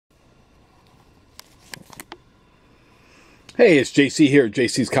Hey, it's JC here at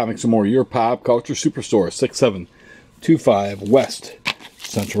JC's Comics and More, your pop culture superstore, 6725 West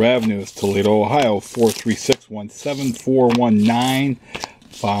Central Avenue, Toledo, Ohio, 436-17419,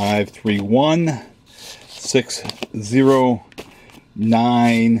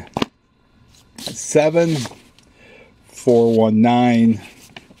 531-6097, 419,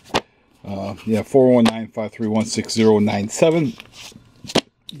 419-531-6097.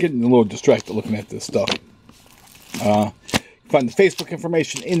 Getting a little distracted looking at this stuff. Find the Facebook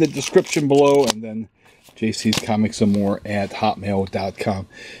information in the description below, and then JC's Comics and More at hotmail.com.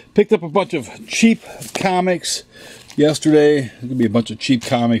 Picked up a bunch of cheap comics yesterday. There's going to be a bunch of cheap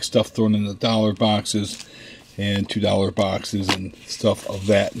comic stuff thrown in the $1 boxes and $2 boxes and stuff of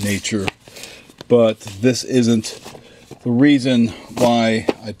that nature. But this isn't the reason why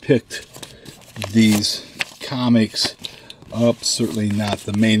I picked these comics up. Certainly not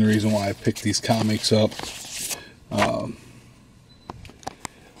the main reason why I picked these comics up.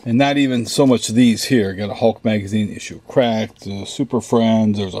 And not even so much these here. Got a Hulk magazine issue cracked, Super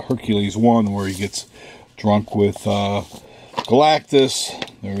Friends. There's a Hercules one where he gets drunk with Galactus.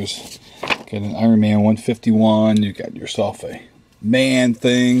 There's got an Iron Man 151. You got yourself a Man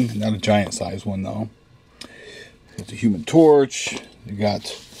Thing, not a giant size one though. There's a Human Torch. You got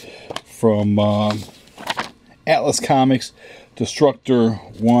from Atlas Comics, Destructor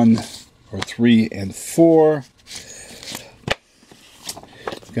 1 or 3 and 4.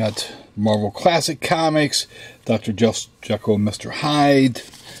 Got Marvel Classic Comics, Dr. Jekyll and Mr. Hyde.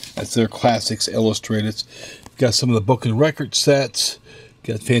 That's their Classics Illustrated. Got some of the book and record sets.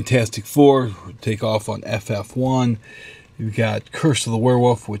 Got Fantastic Four, take off on FF1. You've got Curse of the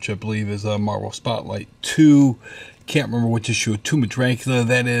Werewolf, which I believe is a Marvel Spotlight 2. Can't remember which issue of Tomb of Dracula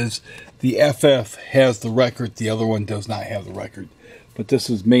that is. The FF has the record. The other one does not have the record. But this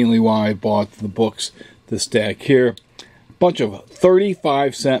is mainly why I bought the books, this stack here. Bunch of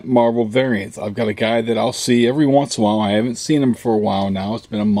 35-cent Marvel variants. I've got a guy that I'll see every once in a while. I haven't seen him for a while now. It's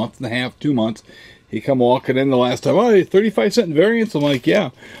been a month and a half, 2 months. He come walking in the last time. Oh, 35-cent variants? I'm like, yeah.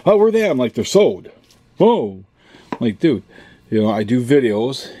 Oh, where are they at? I'm like, they're sold. Whoa. I'm like, dude, I do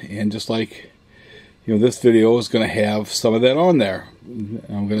videos, and just like, this video is going to have some of that on there.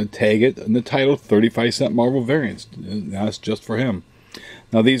 I'm going to tag it in the title, 35-cent Marvel variants. That's just for him.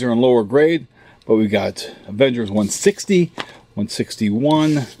 Now, these are in lower grade. But we got Avengers 160,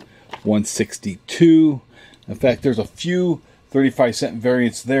 161, 162. In fact, there's a few 35-cent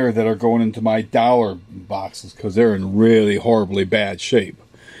variants there that are going into my $1 boxes because they're in really horribly bad shape.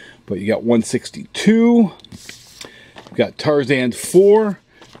 But you got 162. You've got Tarzan 4,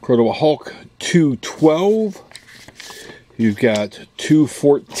 Incredible Hulk 212. You've got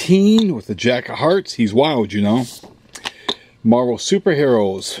 214 with the Jack of Hearts. He's wild, Marvel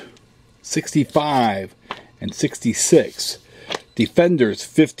Superheroes 65 and 66. Defenders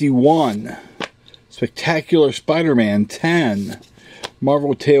 51. Spectacular Spider-Man 10.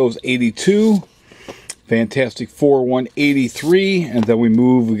 Marvel Tales 82. Fantastic Four 183. And then we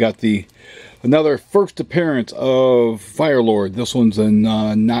got another first appearance of Firelord. This one's in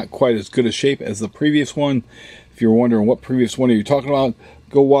not quite as good a shape as the previous one. If you're wondering what previous one are you talking about,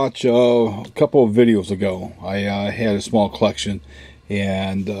 go watch a couple of videos ago. I had a small collection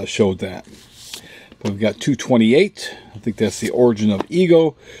and showed that. But we've got 228. I think that's the origin of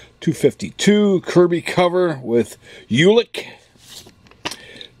Ego. 252 Kirby cover with Ulick.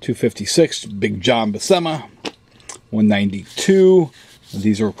 256 Big John Buscema. 192.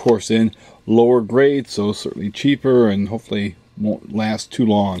 These are of course in lower grade, so certainly cheaper and hopefully won't last too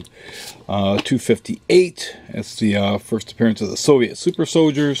long. 258. That's the first appearance of the Soviet Super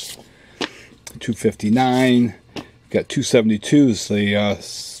Soldiers. 259. Got 272 is the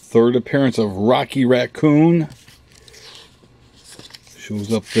third appearance of Rocky Raccoon.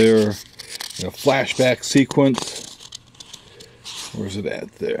 Shows up there in a flashback sequence. Where's it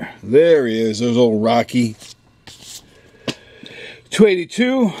at there? There he is. There's old Rocky.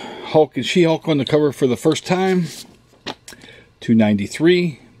 282, Hulk and She-Hulk on the cover for the first time.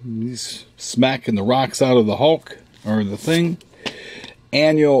 293, he's smacking the rocks out of the Hulk, or the Thing.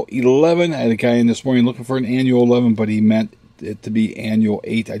 Annual 11. I had a guy in this morning looking for an Annual 11, but he meant it to be Annual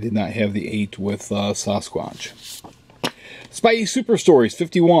 8. I did not have the 8 with Sasquatch. Spidey Super Stories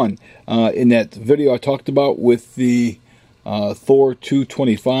 51. In that video I talked about with the Thor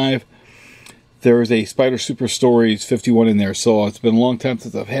 225, there is a Spider Super Stories 51 in there. So it's been a long time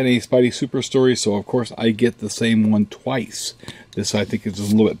since I've had any Spidey Super Stories, so of course I get the same one twice. This I think is a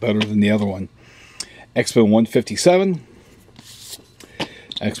little bit better than the other one. X-Men 157.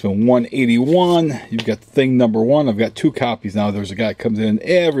 X-Men 181. You've got Thing number 1. I've got 2 copies now. There's a guy that comes in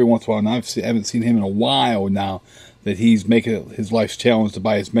every once in a while, and I haven't seen him in a while now. that he's making it his life's challenge to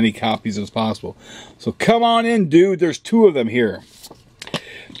buy as many copies as possible. So come on in, dude. There's 2 of them here.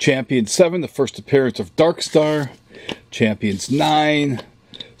 Champions 7, the first appearance of Darkstar. Champions 9,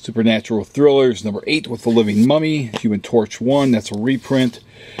 Supernatural Thrillers, number 8 with the Living Mummy. Human Torch 1, that's a reprint.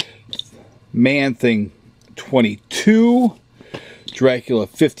 Man-Thing 22. Dracula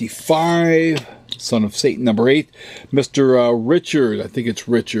 55. Son of Satan number 8. Mr. Richard, I think it's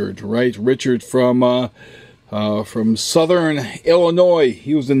Richard, right? Richard from Southern Illinois.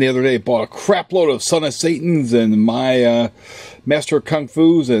 He was in the other day, bought a crap load of Son of Satans and my Master of Kung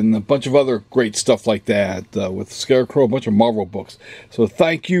Fu's and a bunch of other great stuff like that with Scarecrow, a bunch of Marvel books. So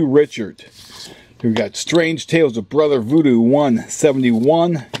thank you, Richard. We've got Strange Tales of Brother Voodoo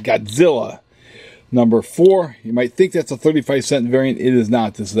 171, Godzilla number 4. You might think that's a 35-cent variant. It is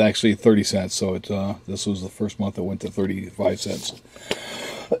not. This is actually 30 cents. So this was the first month it went to 35 cents.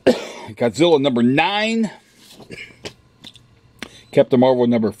 Godzilla number 9. Captain Marvel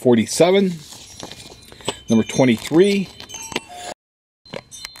number 47. Number 23.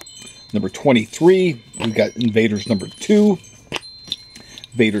 Number 23. We've got Invaders number 2.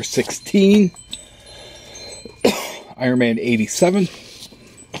 Vader 16. Iron Man 87.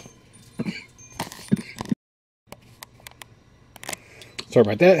 Sorry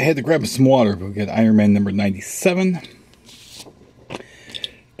about that. I had to grab some water. We'll get Iron Man number 97.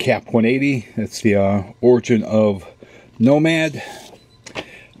 Cap 180. That's the origin of Nomad.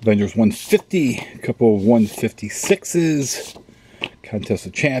 Avengers 150. A couple of 156s. Contest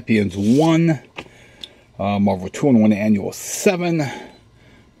of Champions 1. Marvel 2-in-1 Annual 7. My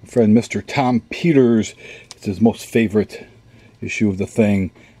friend Mr. Tom Peters. It's his most favorite issue of the thing.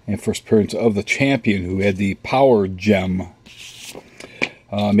 And first appearance of the Champion, who had the Power Gem.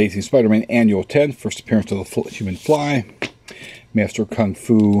 Amazing Spider-Man Annual 10. First appearance of the Human Fly. Master of Kung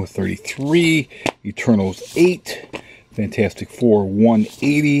Fu 33. Eternals 8. Fantastic Four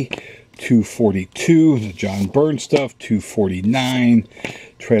 180. 242. The John Byrne stuff. 249.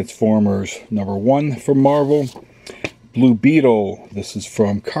 Transformers number 1 from Marvel. Blue Beetle. This is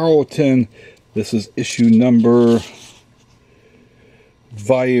from Carlton. This is issue number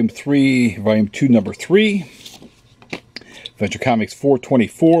Volume 3, Volume 2, number 3. Adventure Comics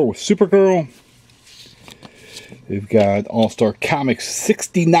 424 with Supergirl. We've got All-Star Comics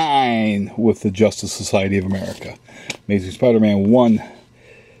 69 with the Justice Society of America. Amazing Spider-Man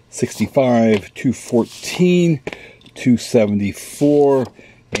 165, 214, 274,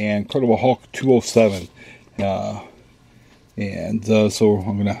 and Incredible Hulk 207. So I'm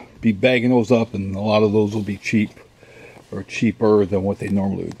going to be bagging those up, and a lot of those will be cheap, or cheaper than what they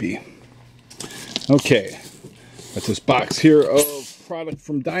normally would be. Okay, got this box here of product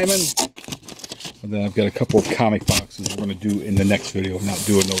from Diamond. And then I've got a couple of comic boxes we're going to do in the next video. I'm not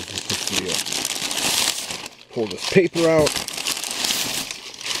doing those in this video. Pull this paper out.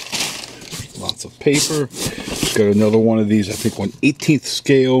 Lots of paper. Got another one of these, I think on 18th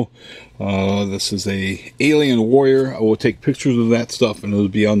scale. This is a Alien Warrior. I will take pictures of that stuff and it'll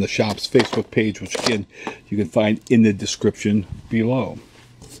be on the shop's Facebook page, which again, you can find in the description below.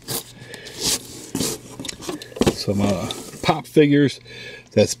 Some pop figures.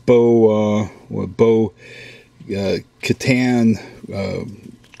 That's Bo Katan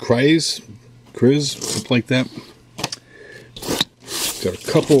Kriz, something like that. Got a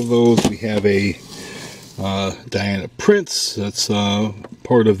couple of those. We have a Diana Prince. That's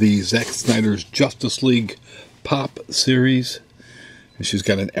part of the Zack Snyder's Justice League Pop series. And she's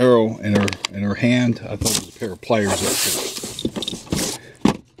got an arrow in her hand. I thought it was a pair of pliers.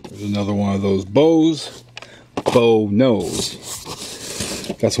 There's another one of those bows. Bo knows.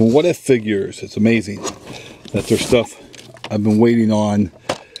 Got some What If figures. It's amazing that there's stuff I've been waiting on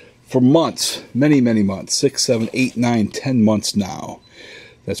for months. Many, many months. 6, 7, 8, 9, 10 months now.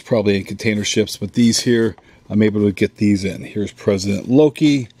 That's probably in container ships. But these here, I'm able to get these in. Here's President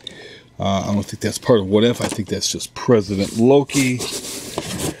Loki. I don't think that's part of What If. I think that's just President Loki.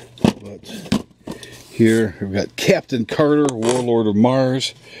 But here we've got Captain Carter, Warlord of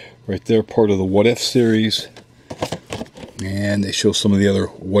Mars. Right there, part of the What If series. And they show some of the other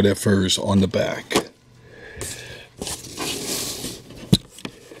What Ifers on the back.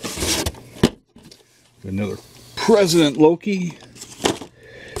 Another President Loki.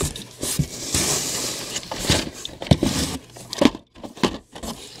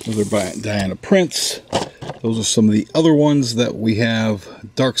 Another by Diana Prince. Those are some of the other ones that we have.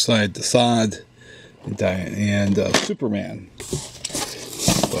 Darkseid, Desaad, and Superman.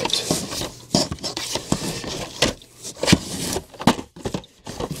 But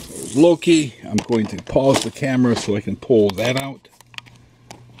Loki. I'm going to pause the camera so I can pull that out.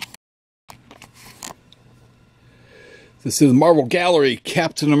 This is Marvel Gallery,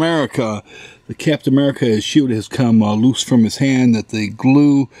 Captain America. The Captain America, his shield has come loose from his hand that they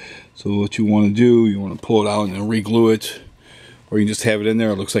glue. So what you want to do, you want to pull it out and then re-glue it. Or you can just have it in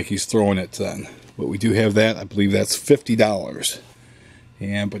there. It looks like he's throwing it then. But we do have that. I believe that's $50.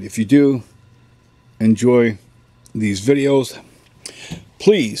 But if you do enjoy these videos,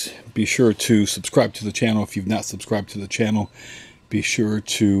 please be sure to subscribe to the channel. If you've not subscribed to the channel, be sure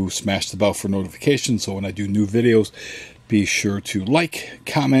to smash the bell for notifications. So when I do new videos, be sure to like,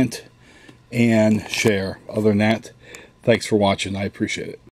 comment, and share. Other than that, thanks for watching. I appreciate it.